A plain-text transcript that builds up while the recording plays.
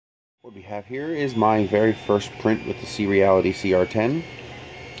What we have here is my very first print with the C-Reality CR-10.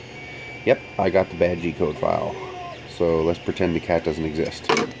 Yep, I got the bad G-code file. So let's pretend the cat doesn't exist.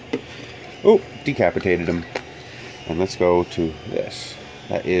 Oh, decapitated him. And let's go to this.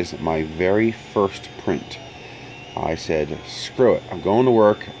 That is my very first print. I said, screw it, I'm going to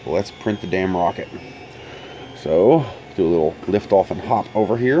work, let's print the damn rocket. So, do a little lift off and hop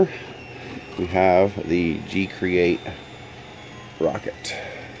over here. We have the gcreate rocket.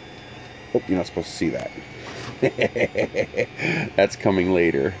 Oh, you're not supposed to see that. That's coming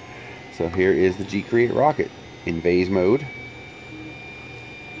later. So here is the gcreate rocket in vase mode.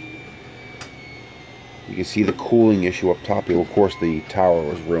 You can see the cooling issue up top here. Of course, the tower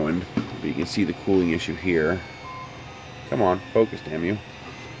was ruined, but you can see the cooling issue here. Come on, focus, damn you.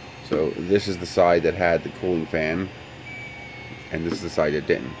 So this is the side that had the cooling fan, and this is the side that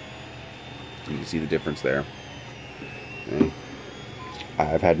didn't. You can see the difference there. Okay.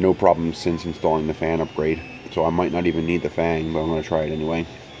 I've had no problems since installing the fan upgrade, so I might not even need the fan, but I'm going to try it anyway.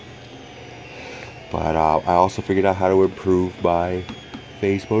 But I also figured out how to improve my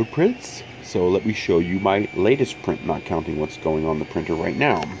vase mode prints, so let me show you my latest print, not counting what's going on the printer right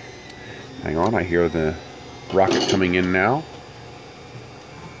now. Hang on, I hear the rocket coming in now.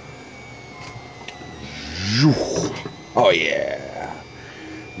 Oh yeah!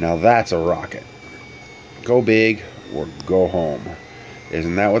 Now that's a rocket. Go big or go home.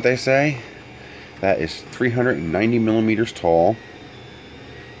 Isn't that what they say? That is 390 millimeters tall,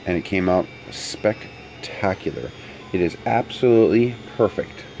 and it came out spectacular. It is absolutely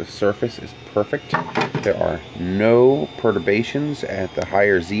perfect. The surface is perfect. There are no perturbations at the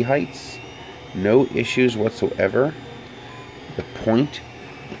higher Z heights. No issues whatsoever. The point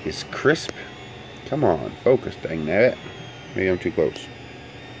is crisp. Come on, focus, dang it. Maybe I'm too close.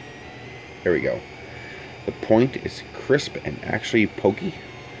 There we go. The point is crisp and actually pokey.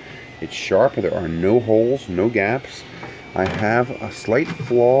 It's sharp. There are no holes, no gaps. I have a slight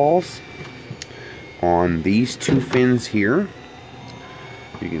flaws on these two fins here.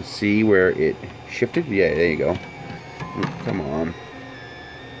 You can see where it shifted. Yeah, there you go. Come on.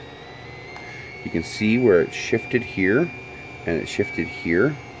 You can see where it shifted here and it shifted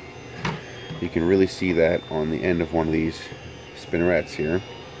here. You can really see that on the end of one of these spinnerets here.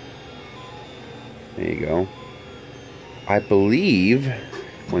 There you go. I believe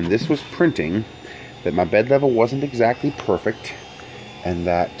when this was printing that my bed level wasn't exactly perfect and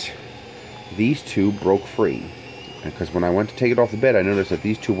that these two broke free. Because when I went to take it off the bed, I noticed that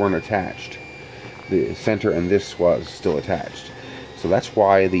these two weren't attached. The center and this was still attached. So that's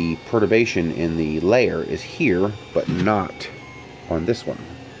why the perturbation in the layer is here, but not on this one.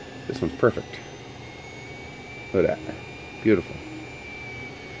 This one's perfect. Look at that. Beautiful.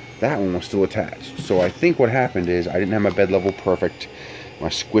 That one was still attached. So I think what happened is I didn't have my bed level perfect. My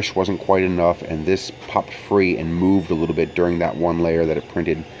squish wasn't quite enough, and this popped free and moved a little bit during that one layer that it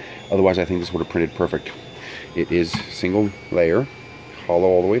printed. Otherwise, I think this would have printed perfect. It is single layer, hollow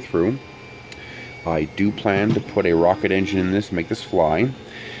all the way through. I do plan to put a rocket engine in this to make this fly.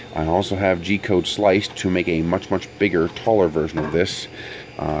 I also have G-code sliced to make a much bigger, taller version of this.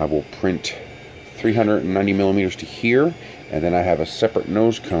 I will print 390 millimeters to here, and then I have a separate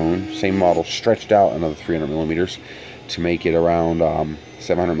nose cone, same model, stretched out another 300 millimeters to make it around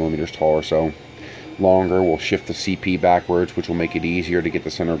 700 millimeters tall or so. Longer, we'll shift the CP backwards, which will make it easier to get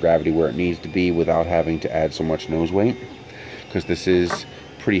the center of gravity where it needs to be without having to add so much nose weight, because this is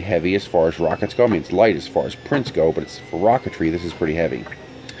pretty heavy as far as rockets go. I mean, it's light as far as prints go, but it's for rocketry, this is pretty heavy.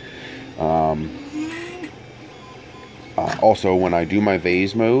 Also, when I do my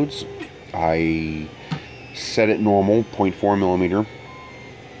vase modes, I set it normal, 0.4 millimeter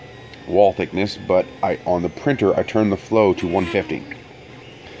wall thickness, but on the printer I turn the flow to 150,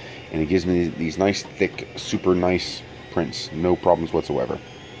 and it gives me these nice thick, super nice prints, no problems whatsoever.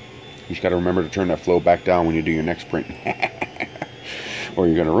 You just got to remember to turn that flow back down when you do your next print, or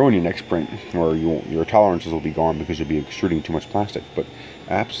you're going to ruin your next print, or your tolerances will be gone because you'll be extruding too much plastic. But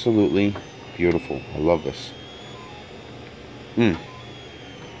absolutely beautiful. I love this.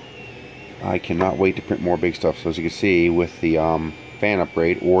 I cannot wait to print more big stuff. So as you can see with the fan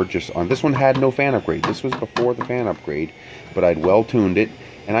upgrade, or just on this one had no fan upgrade. This was before the fan upgrade, but I'd well tuned it,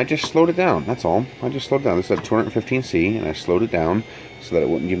 and I just slowed it down. That's all. I just slowed it down. This is at 215C, and I slowed it down so that it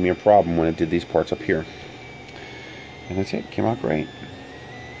wouldn't give me a problem when it did these parts up here. And that's it. Came out great.